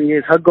her thing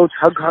is, her go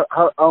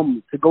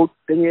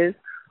thing is,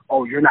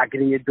 oh, you're not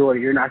getting your daughter.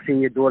 You're not seeing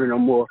your daughter no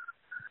more.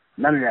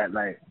 None of that.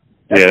 Like.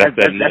 That's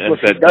what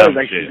she does.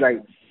 Like, she's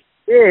like,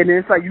 yeah, and then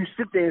it's like you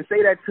sit there and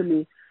say that to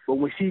me, but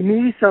when she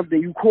needs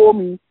something, you call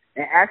me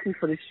and ask me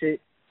for this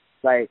shit.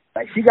 Like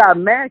she got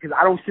mad because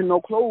I don't send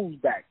no clothes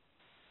back.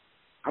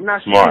 I'm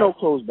not sending no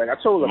clothes back. I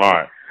told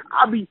her,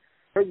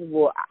 first of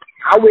all,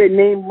 I wear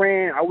name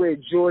brand, I wear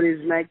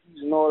Jordans,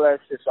 Nikes, and all that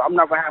shit, so I'm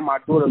not going to have my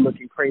daughter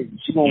looking crazy.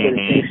 She going to wear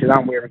the same shit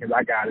I'm wearing because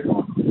I got it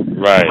on.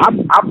 Right.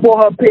 I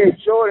bought her a pair of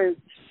Jordans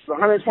for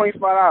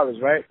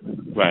 $125, right?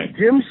 Right.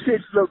 Them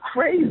shits look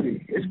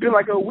crazy. It's been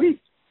like a week.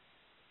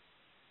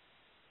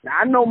 Now,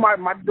 I know my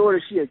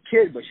daughter, she a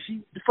kid, but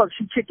she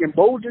kicking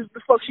boulders.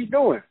 The fuck she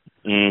doing?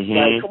 Mm-hmm.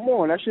 Like, come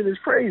on, that shit is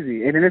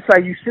crazy. And then it's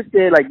like you sit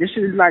there like this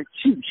shit is not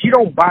cheap. She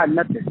don't buy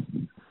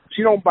nothing.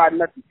 She don't buy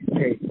nothing.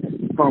 Okay,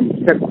 from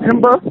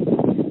September,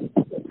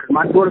 because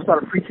my daughter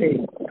started pre-K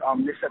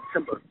this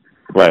September.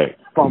 Right.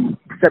 From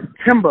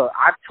September,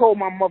 I told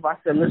my mother, I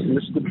said, listen,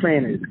 this is the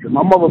plan is, because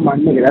my mother my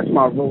nigga, that's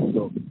my role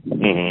though.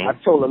 Mm-hmm. I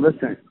told her,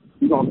 listen,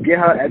 we're gonna get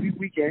her every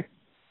weekend.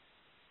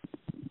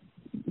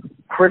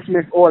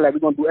 Christmas, all that, we're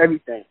gonna do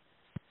everything.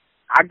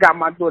 I got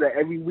my daughter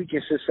every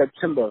weekend since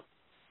September,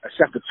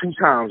 except for 2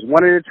 times.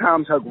 One of the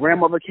times her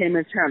grandmother came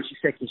in town, she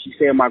said, can she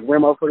stay with my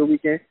grandmother for the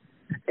weekend?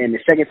 And the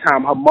second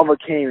time her mother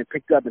came and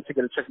picked her up and took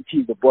her to Chuck E.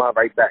 Cheese, but brought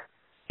her right back.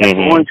 That's the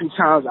only 2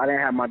 times I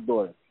didn't have my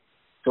daughter.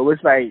 So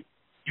it's like,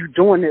 you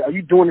doing it? Are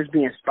you doing this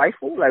being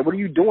spiteful? Like, what are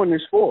you doing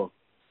this for?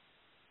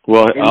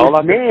 Well, and all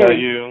I can tell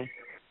you,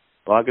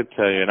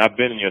 and I've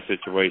been in your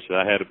situation.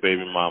 I had a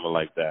baby mama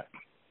like that.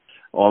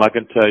 All I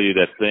can tell you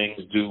that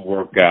things do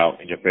work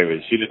out in your favor.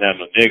 She didn't have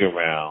no nigga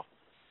around,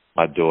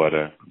 my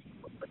daughter,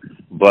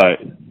 but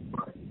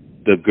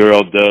the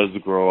girl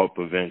does grow up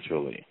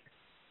eventually,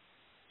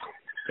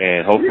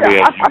 and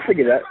hopefully, I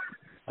figured that.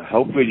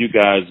 Hopefully, you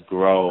guys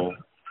grow.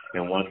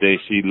 And one day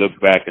she look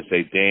back and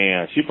say,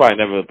 damn, she probably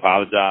never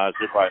apologized.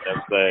 She probably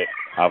never say,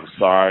 I'm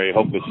sorry.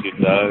 Hopefully she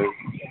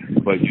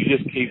does. But you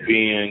just keep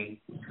being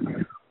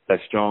that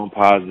strong,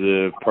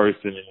 positive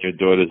person in your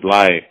daughter's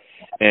life.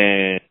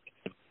 And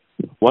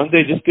one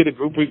day just get a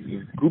group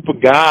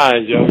of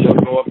guys, yo,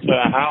 go up to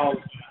the house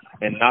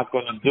and knock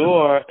on the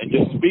door and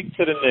just speak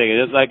to the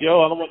nigga. It's like,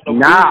 yo, I don't want no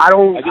I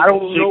don't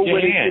know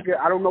where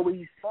I don't know where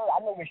he stay. I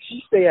know where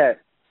she stay at.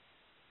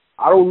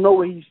 I don't know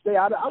where he stay.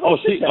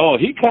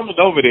 He coming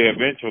over there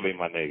eventually,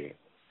 my nigga.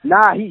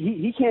 Nah,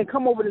 he can't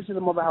come over to the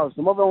mother house.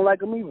 The mother don't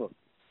like him either.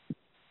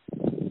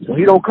 So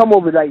he don't come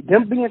over. Like,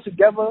 them being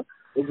together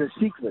is a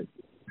secret.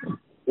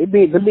 Them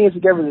being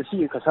together is a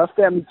secret because her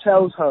family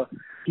tells her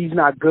he's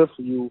not good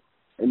for you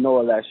and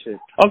all that shit.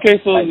 Okay,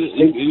 so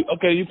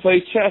you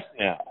play chess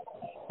now.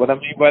 What I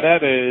mean by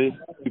that is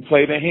you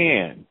play the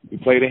hand. You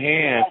play the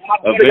hand.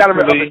 We got a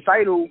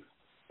recital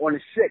on the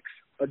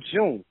 6th of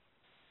June.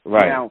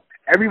 Right. Now,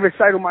 every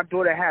recital my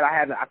daughter had,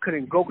 I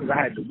couldn't go because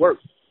I had to work.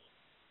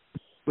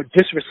 But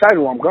this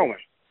recital, I'm going.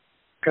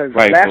 Because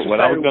right, last what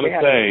recital, I was going to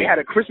say, they had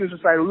a Christmas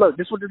recital. Look,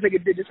 this is what this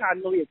nigga did. This is how I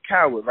know he a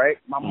coward, right?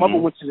 My mother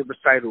went to the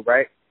recital,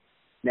 right?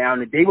 Now,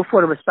 the day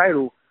before the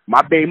recital,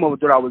 my baby mother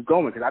thought I was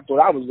going because I thought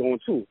I was going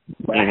too.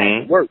 But I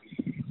had to work.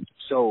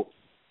 So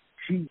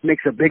she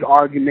makes a big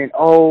argument.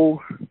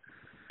 Oh,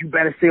 you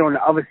better stay on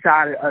the other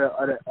side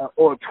of the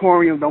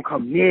auditorium. Don't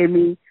come near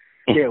me.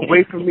 Stay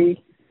away from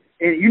me.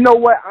 And you know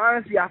what?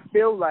 Honestly, I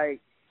feel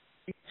like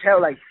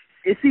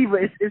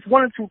it's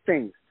one of 2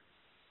 things.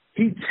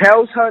 He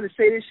tells her to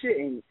say this shit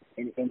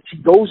and she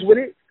goes with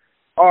it,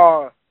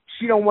 or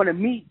she don't want to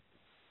meet.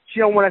 She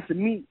don't want us to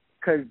meet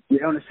because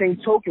on the same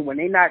token, when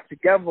they not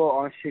together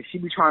on shit, she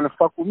be trying to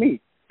fuck with me.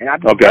 And I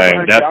be her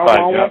shit. I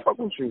don't want to fuck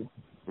with you.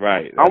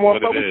 Right. I don't want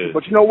to fuck with you.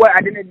 But you know what?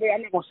 At the end of the day,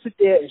 I'm not going to sit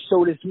there and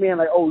show this man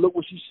like, oh, look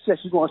what she said.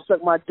 She's going to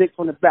suck my dick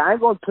from the back. I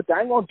ain't going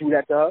to do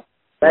that to her.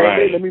 Like, right.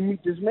 Hey, let me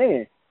meet this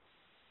man.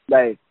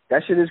 Like,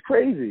 that shit is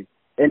crazy.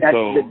 And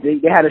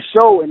they had a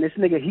show, and this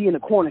nigga, he in the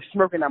corner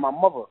smirking at my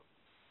mother.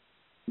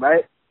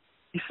 Right?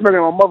 He's smirking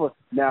at my mother.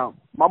 Now,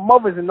 my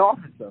mother's an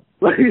officer.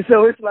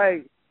 So it's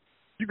like,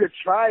 you could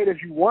try it if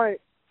you want.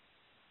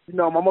 You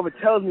know, my mother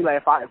tells me,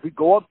 like, if we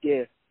go up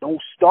there,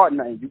 don't start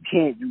nothing.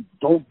 You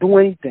don't do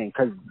anything,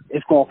 because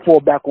it's going to fall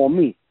back on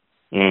me.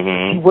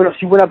 Mm-hmm.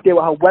 She went up there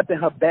with her weapon,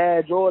 her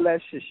badge, all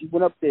that shit. She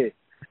went up there.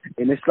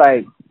 And it's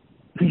like,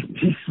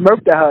 he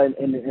smirked at her,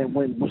 and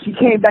when she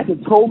came back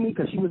and told me,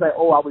 because she was like,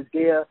 oh, I was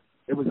there,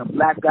 it was a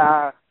black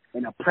guy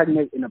and a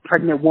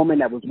pregnant woman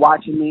that was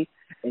watching me,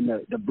 and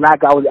the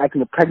black guy was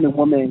asking the pregnant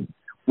woman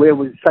where it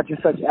was such and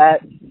such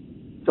at.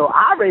 So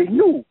I already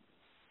knew,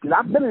 because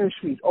I've been in the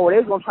streets. Oh, they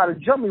was gonna try to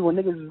jump me when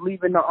niggas was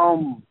leaving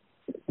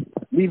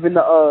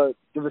the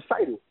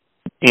recital.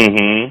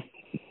 Mm-hmm.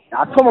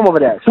 I told my mother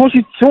that.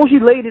 Soon she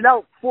laid it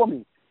out for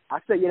me, I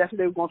said, yeah, that's what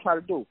they were gonna try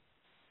to do.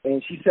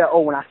 And she said,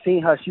 oh, when I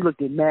seen her, she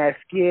looked at mad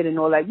scared and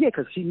all that. Yeah,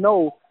 because she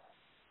know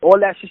all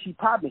that shit she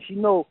popping. She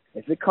know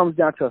if it comes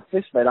down to a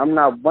fist fight, I'm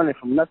not running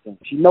from nothing.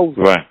 She knows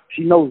that. Right.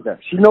 She knows that.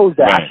 She knows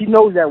that. Right. She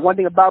knows that. One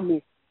thing about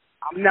me,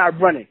 I'm not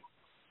running.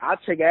 I'll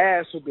take her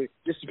ass with it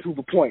just to prove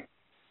a point.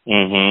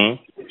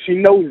 Mm-hmm. She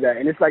knows that.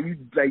 And it's like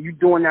you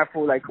doing that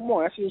for, like, come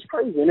on, that shit is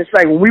crazy. And it's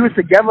like when we was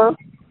together,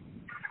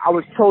 I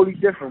was totally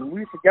different. When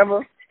we was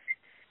together,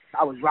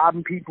 I was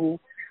robbing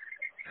people,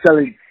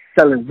 selling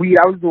weed.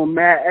 I was doing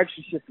mad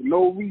extra shit for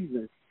no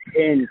reason.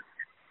 And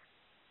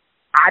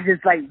I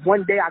just, like,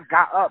 one day I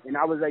got up and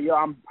I was like, yo,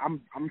 I'm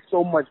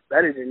so much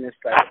better than this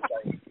guy.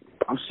 Like,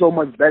 I'm so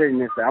much better than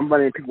this guy. I'm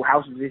running in people's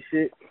houses and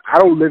shit. I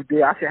don't live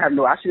there. I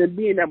shouldn't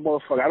be in that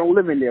motherfucker. I don't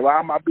live in there. Why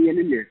am I being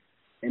in there?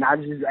 And I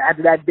just,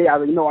 after that day, I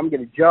was like, I'm gonna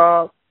get a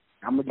job.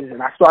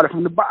 And I started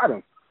from the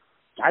bottom.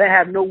 I didn't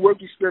have no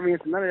work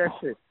experience, none of that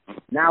shit.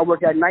 Now I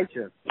work at night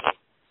shift.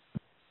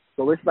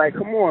 So it's like,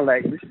 come on,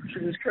 like, this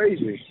shit is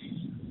crazy.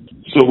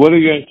 So what are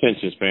your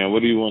intentions, man? What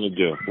do you want to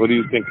do? What do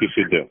you think you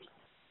should do?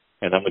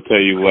 And I'm going to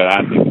tell you what I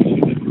think you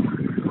should do.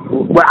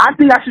 What I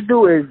think I should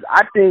do is,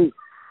 I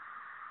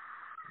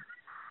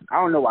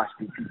don't know why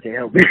Stevie can't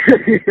help me.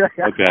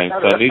 Okay,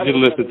 so I need you to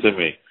listen to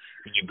me.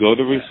 When you go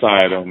to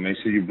recital, make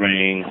sure you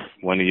bring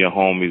one of your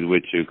homies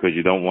with you because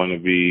you don't want to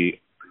be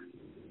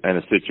in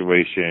a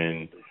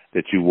situation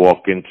that you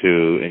walk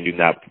into and you're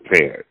not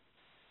prepared,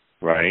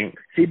 right?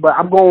 See, but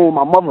I'm going with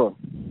my mother.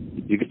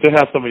 You can still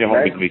have some of your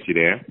homies meet you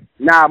there.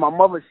 Nah, my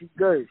mother, she's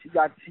good. She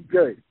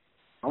good.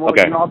 My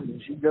mother's an officer.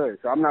 She's good.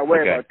 So I'm not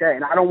worried about that.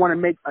 And I don't want to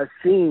make a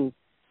scene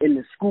in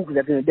the school because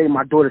at the end of the day,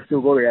 my daughter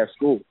still go to that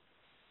school.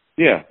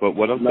 Yeah, but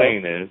what I'm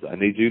saying is I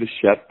need you to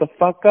shut the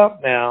fuck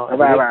up now.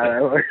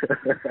 Right.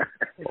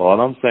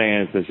 All I'm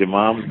saying is if your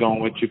mom's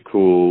going with you,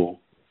 cool,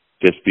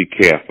 just be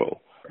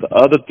careful. The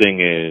other thing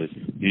is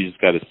you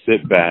just got to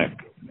sit back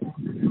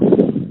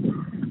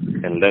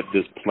and let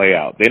this play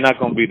out. They're not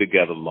going to be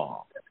together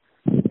long.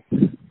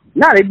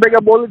 Nah, they break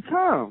up all the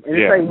time. And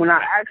it's like when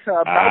I ask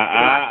her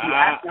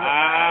about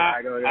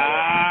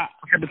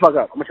shut the fuck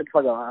up. I'm going to shut the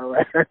fuck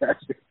up.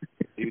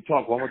 You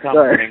talk one more time,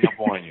 I'll hang up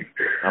on you.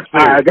 I'm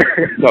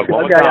serious. Talk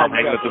one more time,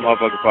 hang up the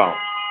motherfucking phone.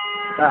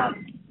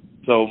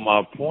 So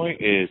my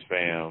point is,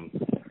 fam,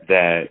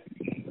 that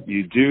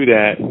you do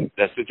that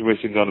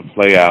situation going to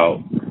play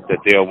out, that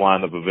they'll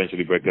wind up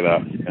eventually break it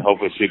up, and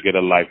hopefully she'll get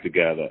her life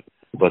together.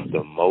 But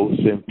the most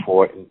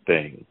important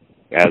thing,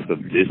 as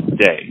of this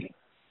day,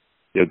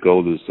 your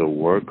goal is to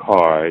work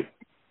hard,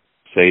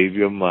 save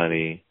your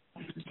money,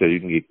 so you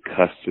can get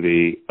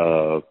custody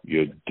of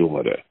your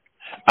daughter.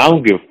 I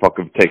don't give a fuck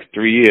if it takes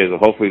 3 years, or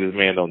hopefully this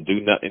man don't do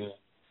nothing.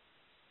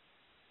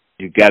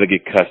 You got to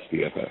get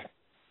custody of her,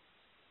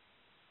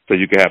 so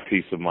you can have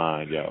peace of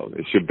mind, yo.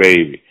 It's your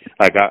baby.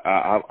 Like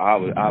I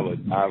would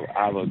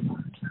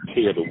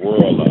tear the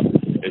world up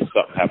if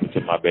something happened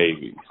to my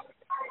babies.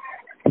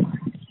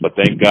 But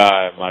thank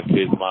God my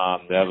kid's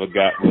mom never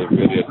got with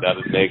really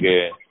another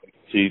nigga.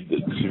 She's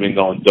been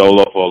going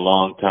dolo for a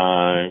long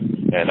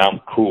time, and I'm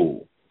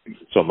cool.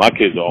 So my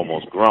kids are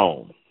almost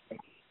grown.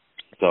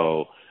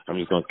 So I'm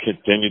just going to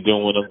continue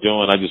doing what I'm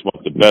doing. I just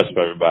want the best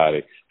for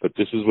everybody. But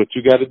this is what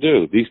you got to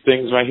do. These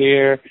things right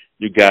here,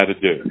 you got to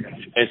do.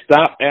 And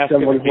stop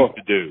asking me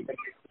to do.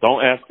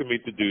 Don't ask me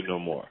to do no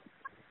more.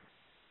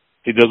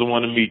 He doesn't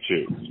want to meet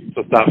you.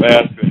 So stop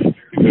asking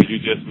because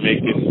you're just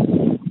making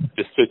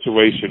the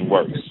situation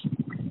worse.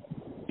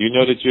 You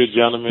know that you're a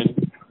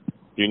gentleman.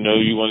 You know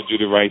you want to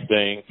do the right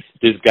thing.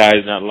 This guy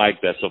is not like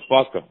that, so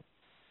fuck him.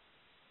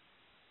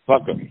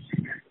 Fuck him.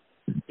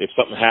 If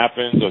something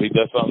happens or he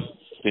does something,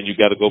 then you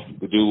got to go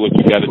do what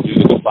you got to do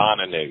to go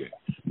find a nigga.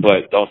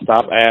 But don't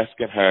stop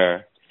asking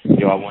her,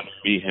 yo, I want to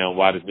meet him.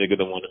 Why does nigga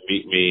don't want to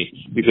meet me?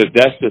 Because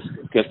that's just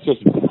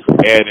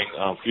adding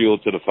fuel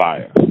to the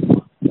fire.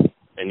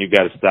 And you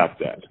got to stop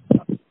that.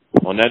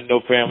 On that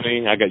note,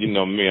 family, I got, you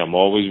know me, I'm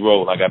always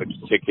rolling. I got to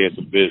take care of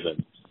some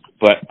business.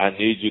 But I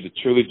need you to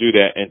truly do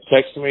that. And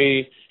text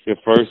me your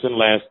first and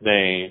last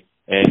name.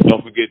 And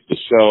don't forget the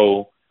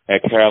show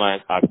at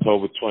Caroline's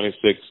October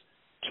 26th,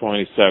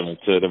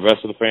 27th. To the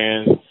rest of the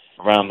fans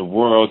around the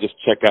world,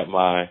 just check out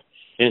my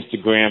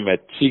Instagram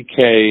at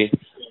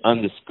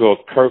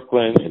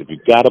TK_Kirkland. And if you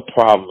got a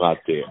problem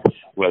out there,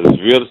 whether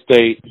it's real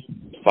estate,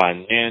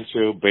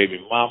 financial, baby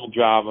mama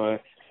drama,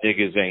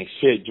 niggas ain't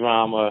shit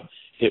drama,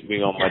 hit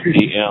me on my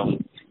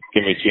DM.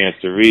 Give me a chance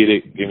to read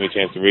it.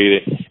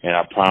 And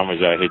I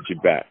promise I'll hit you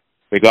back.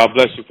 May God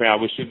bless you, fam. I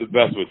wish you the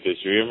best with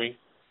this. You hear me?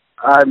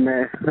 All right,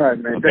 man. Okay,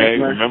 thanks,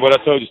 man. Remember what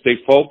I told you. Stay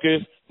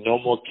focused. No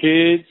more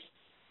kids.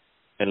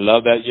 And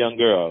love that young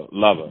girl.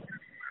 Love her.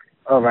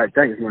 All right.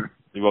 Thanks, man.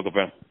 You're welcome,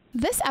 fam.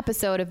 This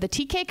episode of The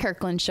TK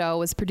Kirkland Show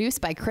was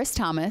produced by Chris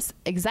Thomas,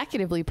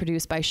 executively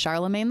produced by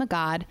Charlemagne the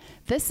God.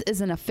 This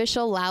is an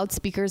official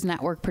Loudspeakers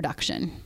Network production.